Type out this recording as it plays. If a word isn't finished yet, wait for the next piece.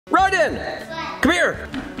Ryden! Come here!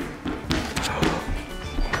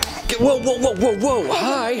 Whoa, whoa, whoa, whoa, whoa.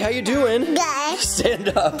 Hi, how you doing? Good. Stand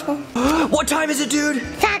up. What time is it, dude?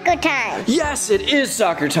 Soccer time. Yes, it is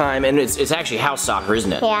soccer time, and it's actually house soccer,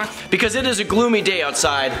 isn't it? Yeah. Because it is a gloomy day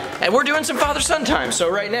outside, and we're doing some father-son time. So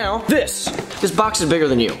right now, this box is bigger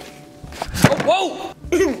than you. Oh, whoa!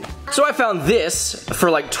 So I found this for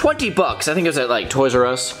like 20 bucks. I think it was at like Toys R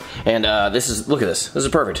Us. And this is, look at this. This is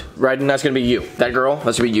perfect. Ryden, that's gonna be you. That girl,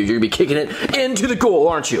 that's gonna be you. You're gonna be kicking it into the goal,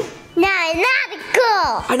 aren't you? No, I'm not a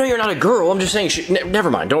girl. I know you're not a girl. I'm just saying, never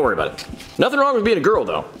mind. Don't worry about it. Nothing wrong with being a girl,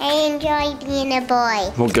 though. I enjoy being a boy.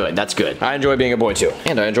 Well, good. That's good. I enjoy being a boy, too.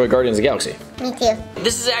 And I enjoy Guardians of the Galaxy. Me too.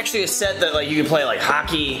 This is actually a set that like you can play like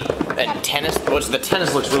hockey and tennis. Which the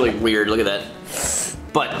tennis looks really weird. Look at that.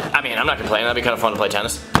 But, I mean, I'm not complaining. That'd be kind of fun to play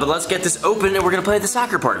tennis. But let's get this open and we're gonna play the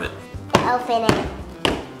soccer part of it. Open it.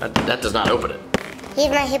 That does not open it. Here's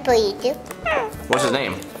my hippo YouTube. What's his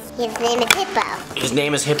name? His name is Hippo. His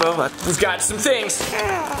name is Hippo? We've got some things.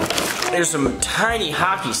 There's some tiny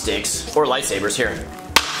hockey sticks, or lightsabers, here.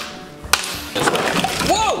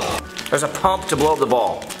 Whoa! There's a pump to blow up the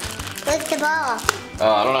ball. Where's the ball?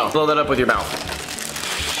 I don't know. Blow that up with your mouth.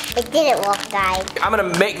 It didn't work, guys. I'm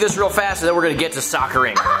gonna make this real fast and then we're gonna get to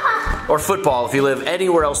soccering. Or football if you live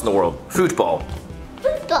anywhere else in the world. Football.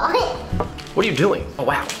 Football? What are you doing? Oh,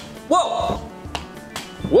 wow. Whoa!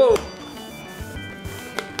 Whoa!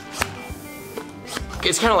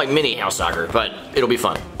 It's kind of like mini house soccer, but it'll be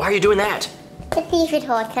fun. Why are you doing that? To see if it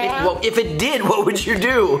holds out. Well, if it did, what would you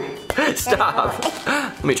do? Stop.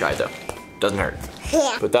 Let me try it, though. Doesn't hurt.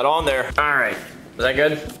 Yeah. Put that on there. All right. Is that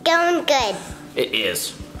good? Going good. It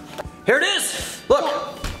is. Here it is. Look.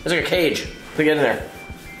 There's like a cage. Put it in there.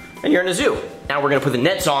 And you're in a zoo. Now we're going to put the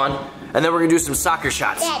nets on, and then we're going to do some soccer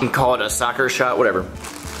shots. You can call it a soccer shot, whatever.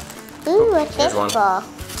 Ooh, what's this one. ball?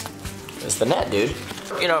 It's the net, dude.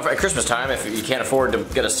 You know, at Christmas time, if you can't afford to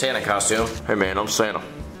get a Santa costume, hey man, I'm Santa.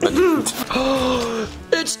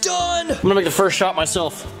 It's done! I'm gonna make the first shot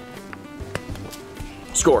myself.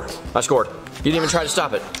 Score. I scored. You didn't even try to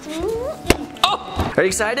stop it. Oh! Are you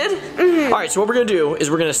excited? All right, so what we're gonna do is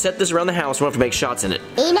we're gonna set this around the house. We don't have to make shots in it.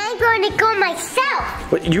 And I'm going to go myself.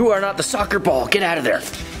 But you are not the soccer ball. Get out of there.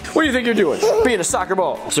 What do you think you're doing? Being a soccer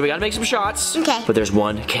ball. So we gotta make some shots. Okay. But there's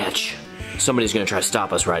one catch. Somebody's gonna try to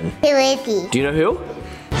stop us, Ryden. Who is he? Do you know who?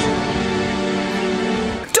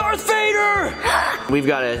 Darth Vader! We've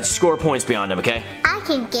got to score points beyond him, okay? I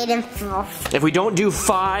can get him first. If we don't do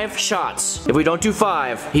 5 shots, if we don't do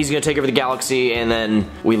 5, he's gonna take over the galaxy and then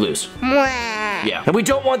we lose. Mwah. Yeah. And we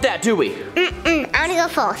don't want that, do we? I wanna go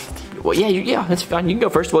first. Well, yeah, that's fine. You can go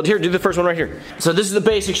first. Well, here, do the first one right here. So this is the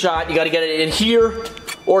basic shot. You gotta get it in here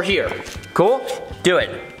or here. Cool? Do it.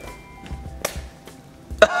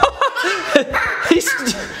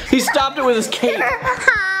 he stopped it with his cape.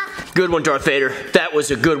 Good one, Darth Vader. That was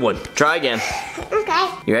a good one. Try again. Okay.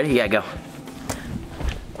 You ready? Yeah, go.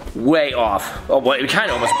 Way off. Oh, boy, it kind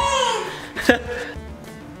of almost.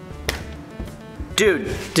 Dude,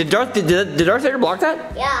 did Darth Vader block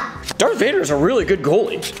that? Yeah. Darth Vader is a really good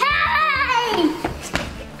goalie. Hey!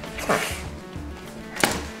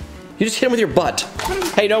 You just hit him with your butt.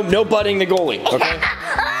 Hey, no butting the goalie, okay?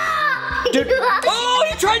 Dude, oh,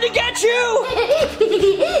 he tried to get you!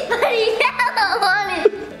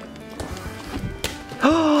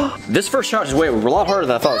 This first shot is a lot harder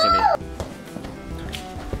than I thought it was gonna be.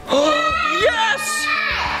 Yes!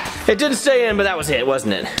 It didn't stay in, but that was it,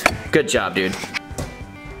 wasn't it? Good job, dude.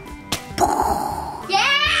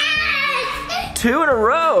 Yes! 2 in a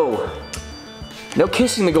row. No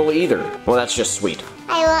kissing the goalie either. Well, that's just sweet.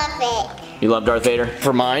 I love it. You love Darth Vader?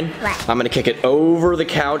 For mine, What? I'm gonna kick it over the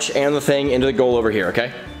couch and the thing into the goal over here,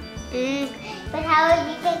 okay? But how would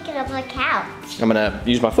you take it over the couch? I'm gonna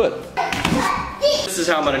use my foot. This is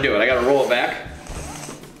how I'm gonna do it. I gotta roll it back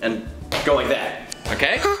and go like that,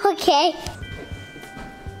 okay? Okay.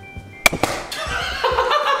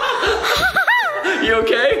 You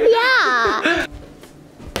okay? Yeah.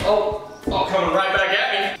 Oh, coming right back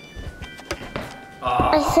at me.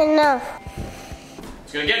 I said no.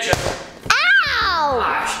 It's gonna get you. Ow!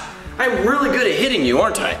 Gosh, I'm really good at hitting you,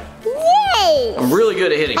 aren't I? Yay! I'm really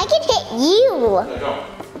good at hitting I you. can hit you. No, don't.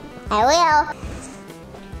 I will.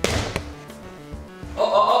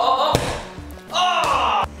 Oh!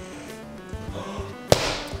 Oh!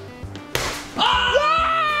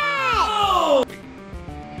 Oh!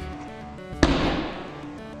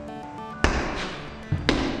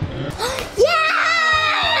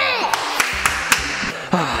 Yeah!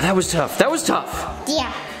 Ah, that was tough. That was tough.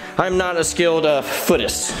 Yeah. I'm not a skilled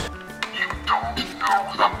footist. You don't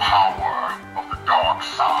know the power of the dark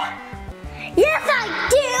side. Yes, I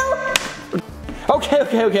do. Okay.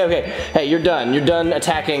 Okay. Hey, you're done. You're done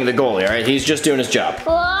attacking the goalie, all right? He's just doing his job.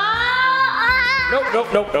 Nope.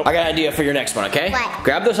 I got an idea for your next one, okay? What?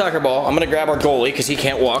 Grab the soccer ball. I'm gonna grab our goalie because he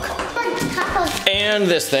can't walk. And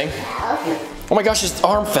this thing. Oh my gosh, his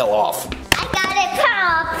arm fell off. I got it,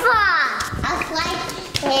 Papa. I'll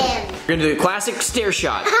like him. We're gonna do the classic stair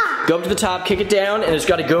shot. Go up to the top, kick it down, and it's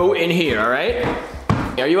gotta go in here, all right?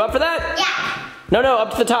 Are you up for that? Yeah. No,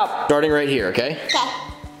 up to the top. Starting right here, okay? Okay.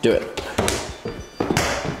 Do it.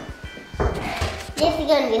 This is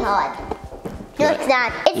gonna be hard. No, it's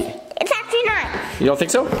not. It's actually not. You don't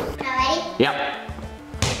think so? Ready? Yep.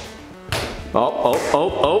 Oh.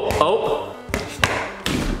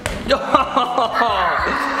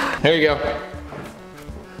 There you go.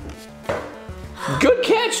 Good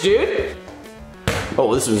catch, dude.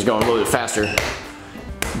 Oh, this one's going a little bit faster.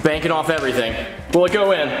 Banking off everything. Will it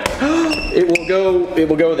go in? It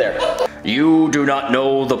will go there. You do not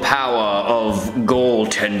know the power of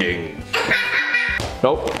goaltending.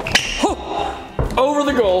 Nope. Over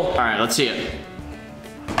the goal. All right, let's see it.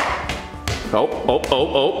 Oh.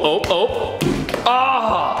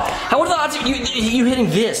 Ah! How are the odds of you hitting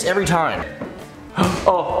this every time?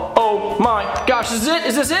 Oh my gosh, is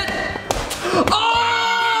this it?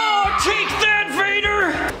 Oh! Take that,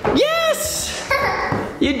 Vader! Yes!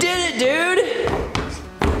 You did it, dude!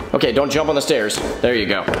 Okay, don't jump on the stairs. There you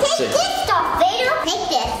go. Take this stuff, Vader. Take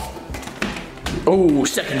this. Oh,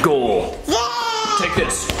 second goal. Yeah! Take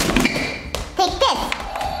this. Take this.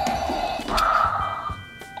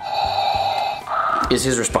 Is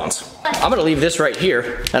his response. I'm gonna leave this right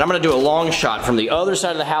here, and I'm gonna do a long shot from the other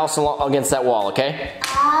side of the house against that wall, okay?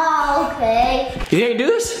 Oh, okay. You think I can do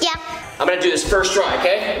this? Yep. I'm gonna do this first try,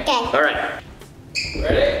 okay? Okay. All right.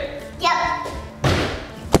 Ready? Yep.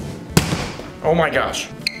 Oh my gosh.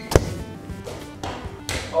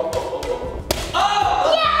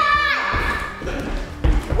 Oh! Yeah!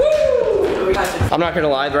 Woo! I'm not gonna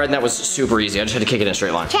lie, Ryden, that was super easy. I just had to kick it in a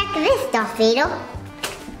straight line. Check this stuff, Vader.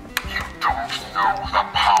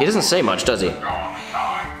 He doesn't say much, does he? All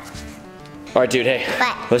right, dude, hey.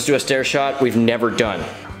 What? Let's do a stair shot we've never done.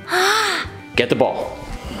 Get the ball.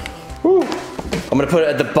 Woo. I'm gonna put it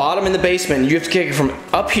at the bottom in the basement. You have to kick it from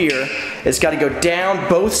up here. It's gotta go down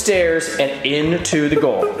both stairs and into the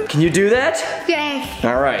goal. Can you do that? Yes.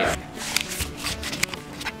 All right.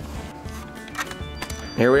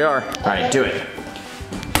 Here we are. All right, do it.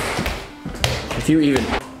 If you even.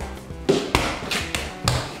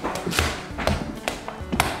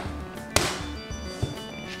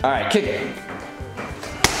 All right, kick it.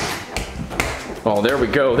 Oh, there we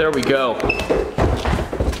go,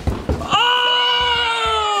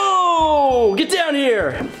 Oh! Get down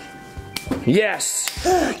here! Yes!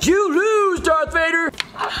 You lose, Darth Vader!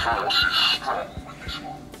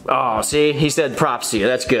 Oh, see? He said props to you,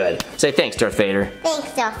 that's good. Say thanks, Darth Vader.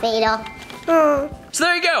 Thanks, Darth Vader. So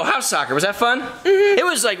there you go, house soccer, was that fun? It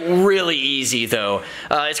was like really easy though.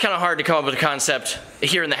 It's kind of hard to come up with a concept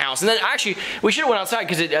here in the house. And then actually, we should have went outside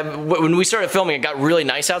because when we started filming, it got really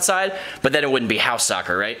nice outside, but then it wouldn't be house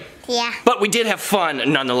soccer, right? Yeah. But we did have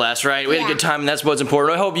fun nonetheless, right? We had a good time and that's what's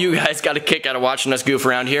important. I hope you guys got a kick out of watching us goof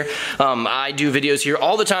around here. I do videos here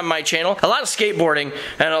all the time on my channel. A lot of skateboarding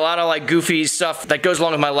and a lot of like goofy stuff that goes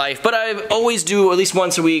along with my life, but I always do at least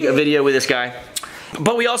once a week a video with this guy.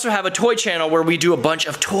 But we also have a toy channel where we do a bunch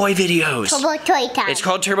of toy videos. Turbo Toy Time. It's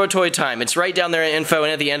called Turbo Toy Time. It's right down there in info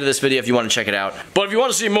and at the end of this video if you want to check it out. But if you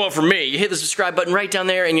want to see more from me, you hit the subscribe button right down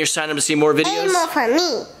there and you're signed up to see more videos. And more for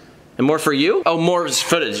me. And more for you? Oh, more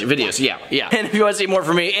footage, videos, yeah. And if you want to see more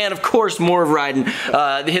from me, and of course more of Ryden,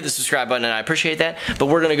 hit the subscribe button and I appreciate that. But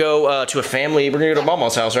we're gonna go to a family, we're gonna go to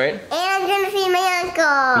Mama's house, right? And I'm gonna see my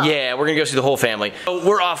uncle. Yeah, we're gonna go see the whole family. So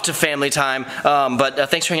we're off to family time, but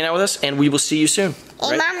thanks for hanging out with us and we will see you soon.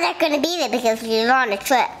 And Mom's not gonna be there because she's on a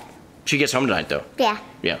trip. She gets home tonight though. Yeah.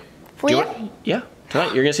 Yeah. Will you? Yeah,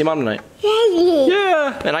 tonight, you're gonna see Mom tonight. Yeah.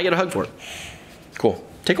 Yeah, and I get a hug for it. Cool.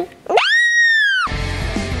 Tickle?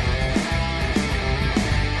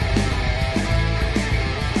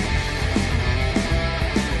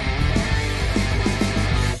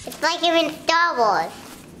 It's like you're in Star Wars.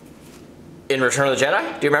 In Return of the Jedi?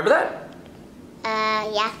 Do you remember that?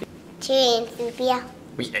 Yeah. Chewie and Sophia.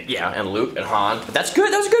 Yeah, and Luke and Han. That's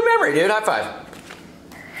good. That was a good memory, dude. High five.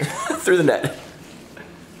 Through the net.